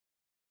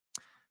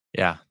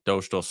 Yeah,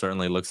 Dostal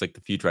certainly looks like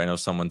the future. I know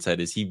someone said,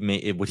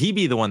 would he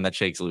be the one that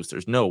shakes loose?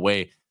 There's no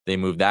way they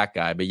move that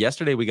guy. But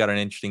yesterday we got an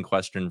interesting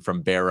question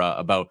from Bera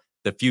about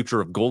the future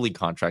of goalie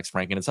contracts,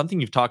 Frank. And it's something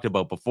you've talked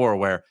about before,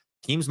 where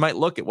teams might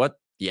look at what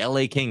the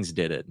LA Kings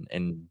did it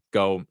and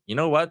go, you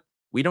know what?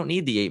 We don't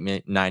need the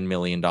 $9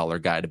 million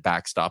guy to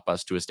backstop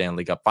us to a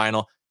Stanley Cup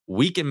final.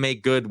 We can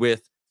make good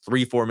with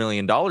 $3-4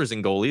 million in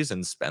goalies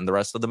and spend the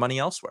rest of the money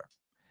elsewhere.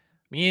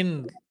 I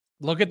mean,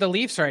 look at the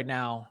Leafs right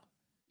now.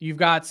 You've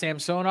got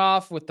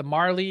Samsonov with the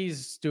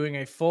Marlies doing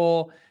a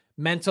full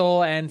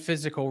mental and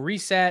physical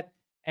reset,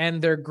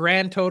 and their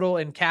grand total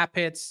in cap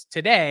hits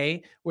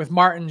today with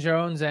Martin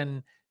Jones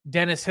and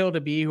Dennis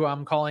Hildeby, who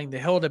I'm calling the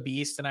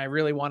Hildebeest, and I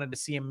really wanted to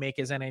see him make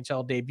his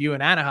NHL debut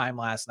in Anaheim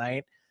last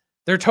night.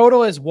 Their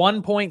total is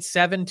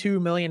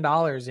 $1.72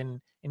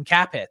 million in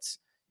cap hits.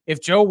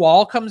 If Joe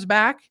Wall comes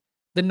back,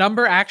 the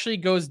number actually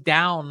goes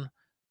down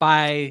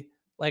by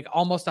like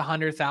almost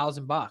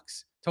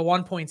 $100,000 to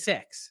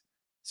 1.6.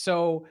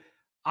 So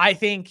I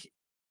think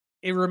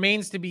it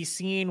remains to be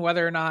seen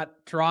whether or not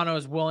Toronto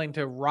is willing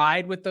to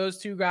ride with those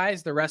two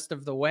guys the rest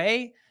of the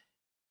way.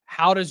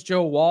 How does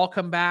Joe Wall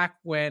come back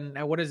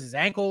what does his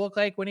ankle look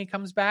like when he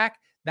comes back?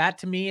 That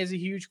to me is a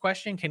huge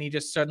question. Can he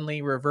just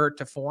suddenly revert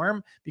to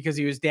form because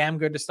he was damn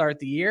good to start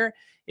the year?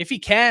 If he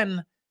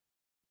can,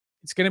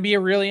 it's going to be a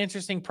really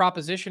interesting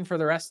proposition for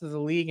the rest of the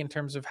league in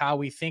terms of how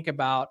we think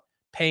about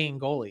paying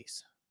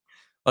goalies.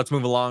 Let's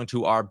move along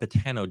to our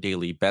Betano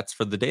daily bets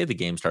for the day. The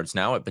game starts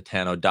now at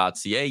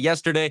betano.ca.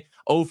 Yesterday,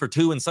 0 for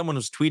 2, and someone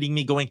was tweeting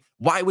me going,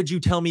 why would you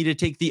tell me to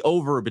take the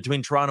over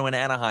between Toronto and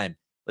Anaheim?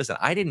 Listen,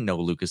 I didn't know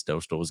Lucas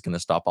Dostal was going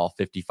to stop all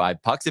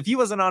 55 pucks. If he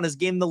wasn't on his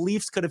game, the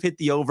Leafs could have hit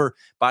the over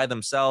by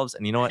themselves.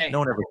 And you know what? No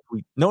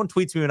one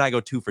tweets me when I go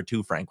 2 for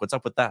 2, Frank. What's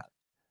up with that?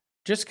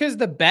 Just because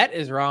the bet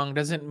is wrong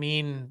doesn't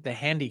mean the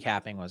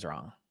handicapping was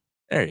wrong.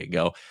 There you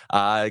go.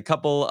 A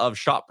couple of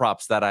shot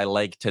props that I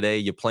like today.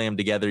 You play them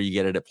together, you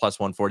get it at plus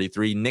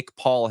 143. Nick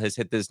Paul has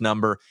hit this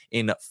number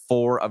in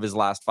 4 of his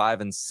last 5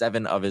 and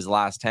 7 of his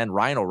last 10.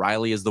 Ryan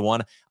O'Reilly is the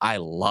one I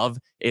love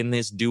in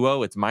this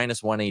duo. It's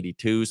minus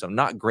 182, so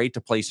not great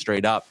to play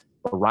straight up.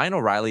 But Ryan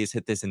O'Reilly has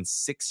hit this in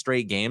 6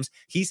 straight games.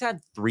 He's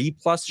had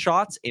 3+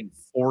 shots in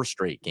 4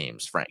 straight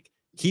games, Frank.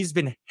 He's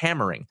been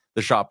hammering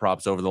the shot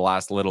props over the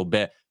last little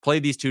bit. Play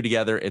these two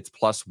together, it's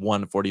plus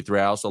 143.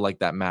 I also like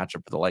that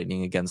matchup for the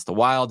Lightning against the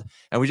Wild.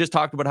 And we just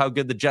talked about how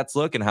good the Jets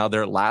look and how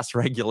their last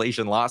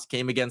regulation loss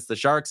came against the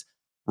Sharks.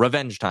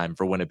 Revenge time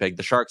for Winnipeg.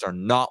 The Sharks are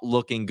not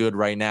looking good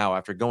right now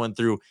after going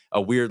through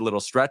a weird little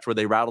stretch where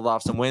they rattled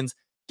off some wins.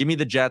 Give me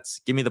the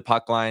Jets. Give me the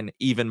puck line.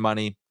 Even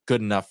money.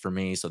 Good enough for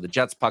me. So the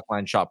Jets puck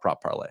line shot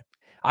prop parlay.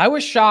 I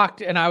was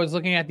shocked, and I was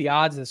looking at the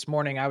odds this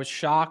morning. I was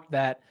shocked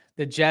that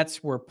the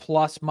Jets were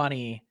plus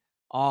money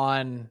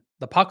on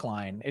the puck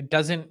line. It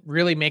doesn't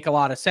really make a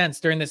lot of sense.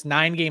 During this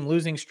 9-game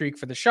losing streak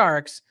for the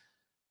Sharks,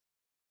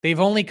 they've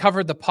only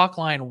covered the puck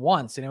line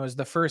once, and it was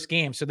the first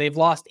game. So they've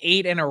lost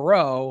 8 in a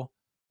row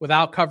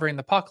without covering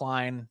the puck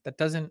line.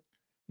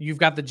 You've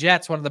got the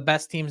Jets, one of the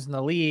best teams in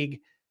the league,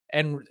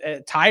 and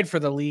tied for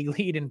the league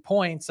lead in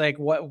points. Like,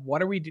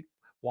 what are we do?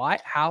 Why?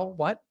 How?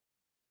 What?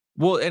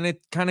 Well, and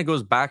it kind of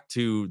goes back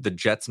to the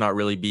Jets not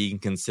really being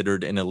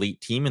considered an elite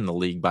team in the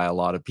league by a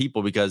lot of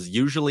people, because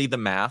usually the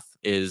math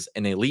is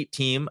an elite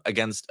team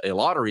against a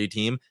lottery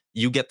team.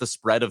 You get the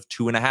spread of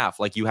 2.5,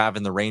 like you have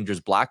in the Rangers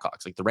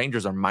Blackhawks. Like the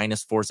Rangers are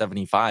minus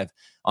 475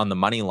 on the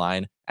money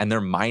line, and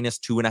they're minus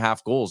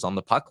 2.5 goals on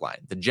the puck line.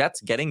 The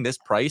Jets getting this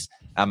price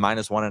at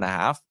minus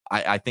 1.5,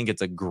 I think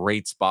it's a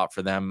great spot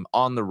for them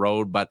on the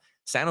road. But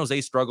San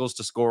Jose struggles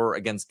to score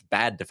against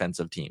bad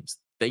defensive teams.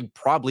 They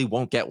probably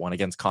won't get one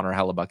against Connor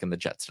Hellebuck and the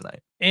Jets tonight.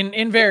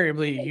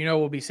 Invariably,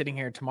 we'll be sitting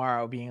here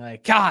tomorrow being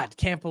like, God,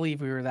 can't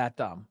believe we were that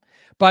dumb.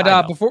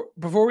 But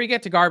before we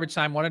get to garbage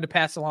time, wanted to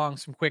pass along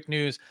some quick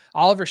news.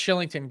 Oliver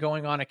Shillington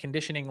going on a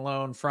conditioning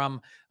loan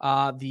from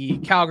the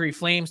Calgary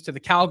Flames to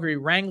the Calgary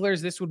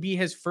Wranglers. This would be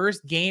his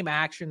first game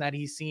action that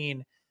he's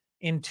seen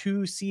in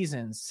 2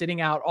 seasons, sitting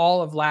out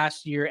all of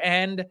last year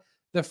and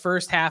the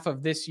first half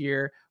of this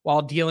year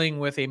while dealing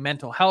with a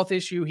mental health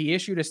issue. He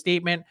issued a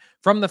statement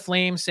from the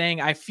Flames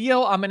saying, "I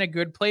feel I'm in a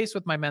good place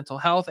with my mental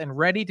health and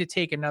ready to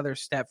take another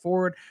step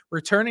forward.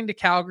 Returning to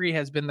Calgary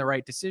has been the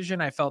right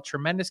decision. I felt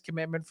tremendous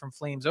commitment from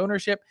Flames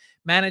ownership,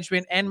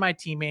 management, and my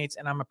teammates,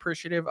 and I'm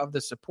appreciative of the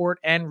support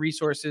and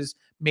resources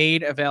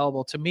made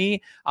available to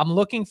me. I'm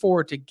looking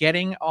forward to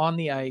getting on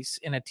the ice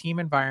in a team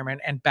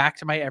environment and back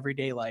to my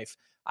everyday life.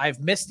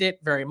 I've missed it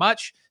very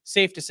much."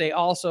 Safe to say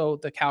also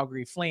the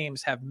Calgary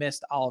Flames have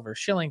missed Oliver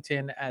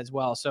Shillington as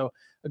well. So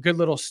a good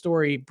little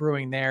story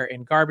brewing there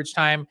in garbage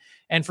time.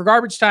 And for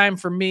garbage time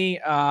for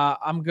me,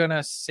 I'm going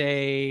to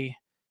say,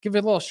 give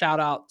a little shout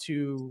out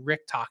to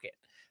Rick Tocchet.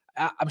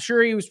 I'm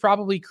sure he was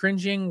probably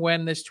cringing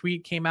when this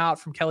tweet came out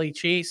from Kelly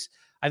Chase.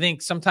 I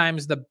think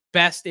sometimes the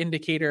best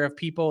indicator of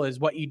people is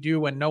what you do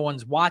when no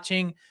one's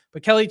watching.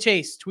 But Kelly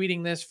Chase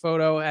tweeting this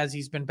photo as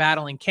he's been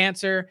battling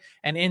cancer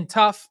and in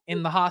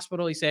the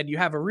hospital. He said, "You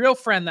have a real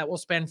friend that will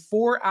spend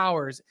 4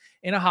 hours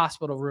in a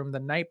hospital room the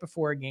night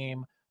before a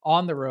game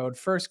on the road.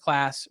 First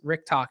class,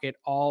 Rick Tocchet,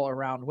 all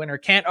around winner."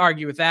 Can't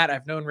argue with that.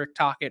 I've known Rick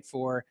Tocchet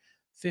for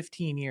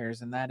 15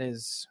 years, and that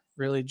is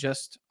really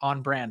just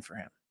on brand for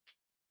him.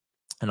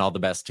 And all the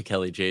best to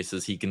Kelly Chase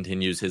as he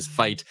continues his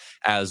fight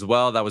as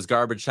well. That was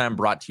Garbage Time,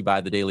 brought to you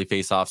by the Daily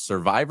Faceoff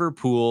Survivor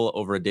Pool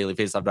over at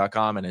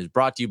dailyfaceoff.com, and is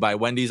brought to you by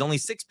Wendy's. Only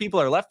 6 people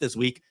are left this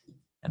week,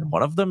 and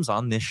one of them's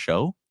on this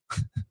show.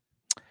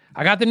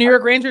 I got the New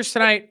York Rangers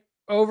tonight,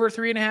 over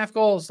 3.5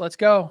 goals. Let's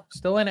go.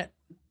 Still in it.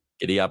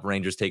 Giddy up,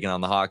 Rangers taking on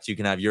the Hawks. You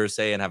can have your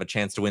say and have a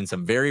chance to win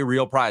some very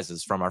real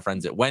prizes from our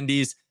friends at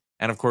Wendy's.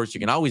 And of course,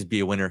 you can always be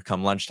a winner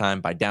come lunchtime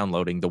by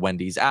downloading the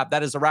Wendy's app.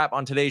 That is a wrap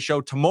on today's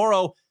show.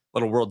 Tomorrow,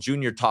 Little World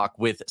Junior talk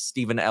with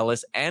Stephen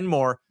Ellis and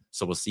more.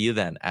 So we'll see you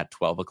then at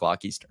 12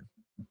 o'clock Eastern.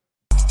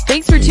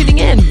 Thanks for tuning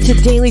in to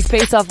Daily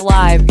Faceoff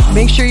Live.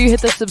 Make sure you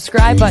hit the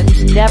subscribe button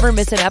to never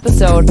miss an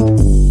episode.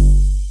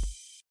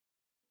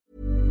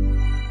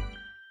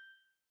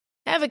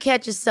 Ever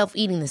catch yourself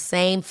eating the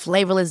same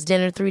flavorless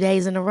dinner 3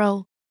 days in a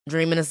row?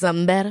 Dreaming of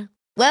something better?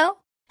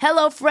 Well,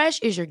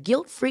 HelloFresh is your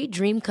guilt-free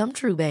dream come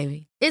true,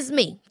 baby. It's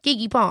me,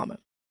 Keke Palmer.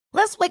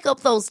 Let's wake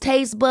up those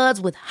taste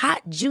buds with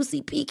hot,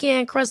 juicy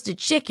pecan-crusted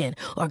chicken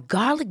or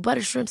garlic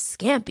butter shrimp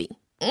scampi.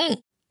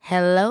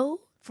 Hello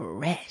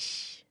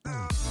Fresh.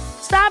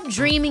 Stop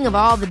dreaming of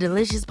all the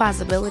delicious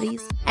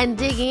possibilities and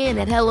dig in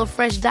at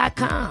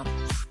HelloFresh.com.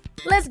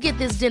 Let's get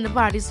this dinner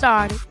party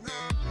started.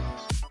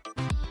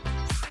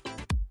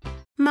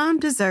 Mom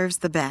deserves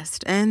the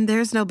best, and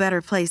there's no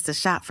better place to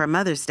shop for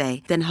Mother's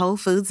Day than Whole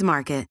Foods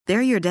Market.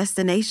 They're your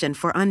destination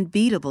for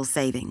unbeatable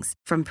savings,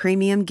 from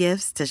premium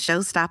gifts to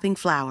show-stopping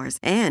flowers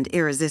and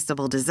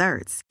irresistible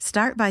desserts.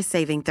 Start by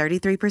saving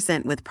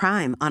 33% with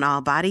Prime on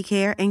all body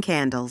care and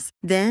candles.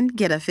 Then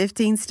get a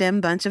 15-stem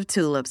bunch of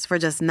tulips for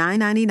just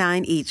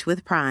 $9.99 each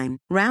with Prime.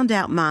 Round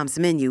out Mom's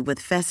menu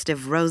with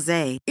festive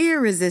rosé,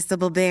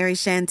 irresistible berry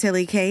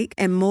chantilly cake,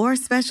 and more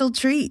special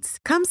treats.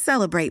 Come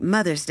celebrate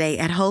Mother's Day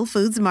at Whole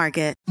Foods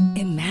Market.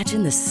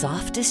 Imagine the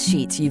softest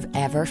sheets you've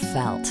ever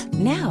felt.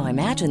 Now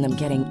imagine them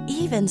getting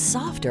even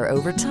softer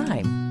over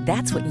time.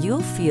 That's what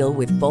you'll feel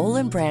with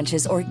Boll &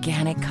 Branch's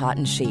organic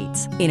cotton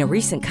sheets. In a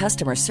recent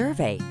customer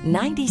survey,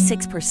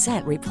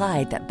 96%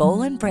 replied that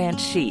Boll & Branch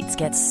sheets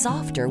get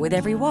softer with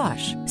every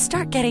wash.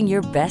 Start getting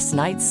your best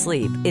night's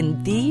sleep in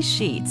these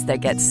sheets that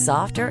get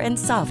softer and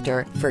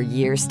softer for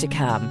years to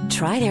come.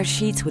 Try their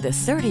sheets with a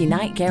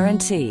 30-night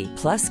guarantee.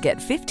 Plus, get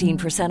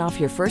 15% off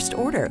your first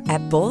order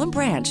at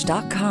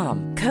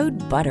bollandbranch.com.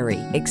 Code BUTTERY.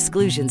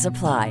 Exclusions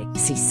apply.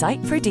 See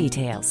site for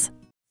details.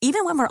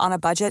 Even when we're on a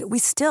budget, we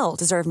still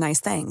deserve nice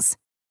things.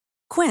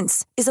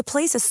 Quince is a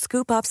place to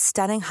scoop up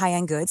stunning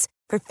high-end goods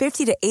for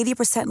 50 to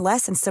 80%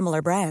 less than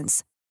similar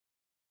brands.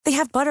 They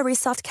have buttery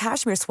soft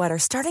cashmere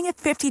sweaters starting at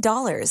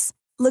 $50,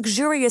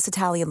 luxurious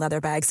Italian leather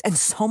bags, and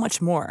so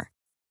much more.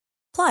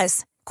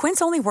 Plus,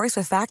 Quince only works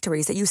with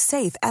factories that use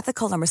safe,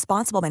 ethical, and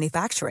responsible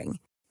manufacturing.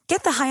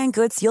 Get the high-end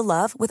goods you'll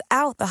love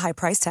without the high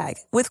price tag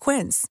with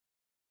Quince.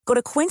 Go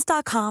to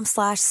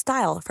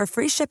quince.com/style for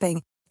free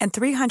shipping and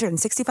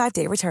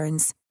 365-day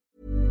returns.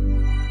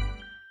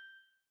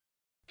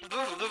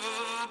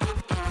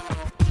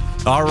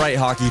 All right,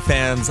 hockey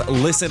fans,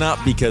 listen up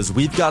because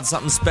we've got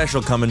something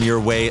special coming your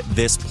way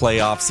this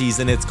playoff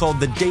season. It's called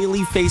the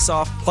Daily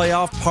Faceoff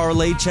Playoff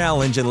Parlay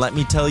Challenge, and let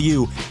me tell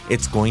you,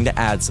 it's going to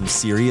add some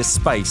serious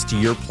spice to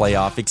your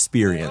playoff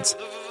experience.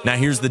 Now,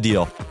 here's the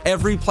deal.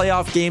 Every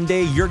playoff game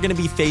day, you're going to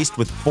be faced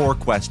with 4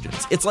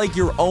 questions. It's like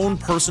your own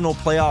personal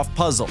playoff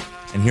puzzle.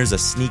 And here's a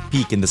sneak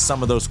peek into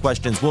some of those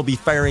questions we'll be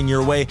firing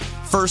your way.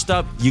 First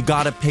up, you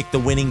got to pick the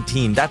winning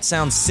team. That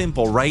sounds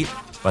simple, right?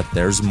 But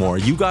there's more.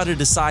 You got to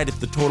decide if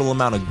the total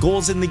amount of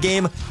goals in the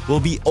game will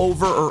be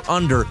over or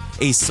under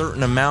a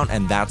certain amount,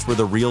 and that's where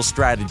the real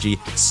strategy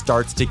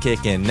starts to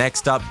kick in.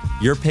 Next up,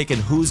 you're picking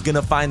who's going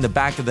to find the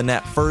back of the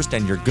net first,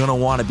 and you're going to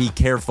want to be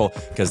careful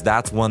because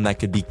that's one that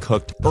could be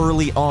cooked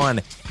early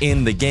on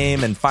in the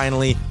game. And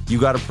finally, you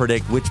got to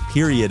predict which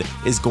period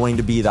is going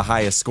to be the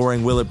highest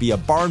scoring. Will it be a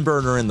barn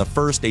burner in the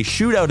first, a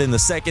shootout in the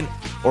second,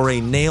 or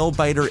a nail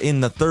biter in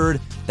the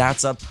third?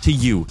 That's up to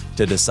you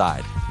to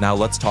decide. Now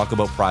let's talk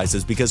about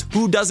prizes, because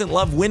who doesn't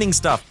love winning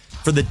stuff?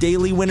 For the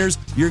daily winners,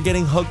 you're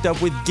getting hooked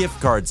up with gift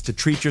cards to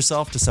treat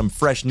yourself to some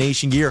fresh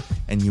Nation gear,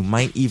 and you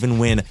might even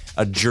win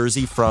a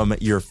jersey from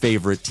your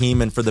favorite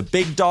team. And for the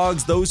big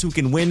dogs, those who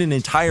can win an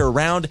entire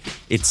round,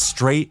 it's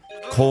straight,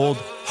 cold,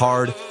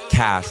 hard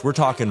cash. We're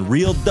talking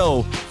real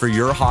dough for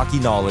your hockey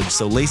knowledge.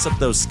 So lace up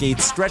those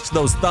skates, stretch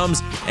those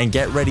thumbs, and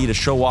get ready to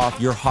show off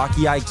your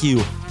hockey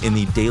IQ in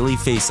the Daily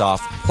Faceoff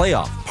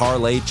Playoff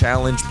Parlay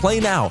Challenge. Play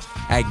now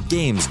at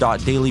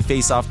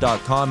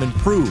games.dailyfaceoff.com and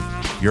prove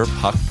your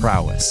puck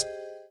prowess.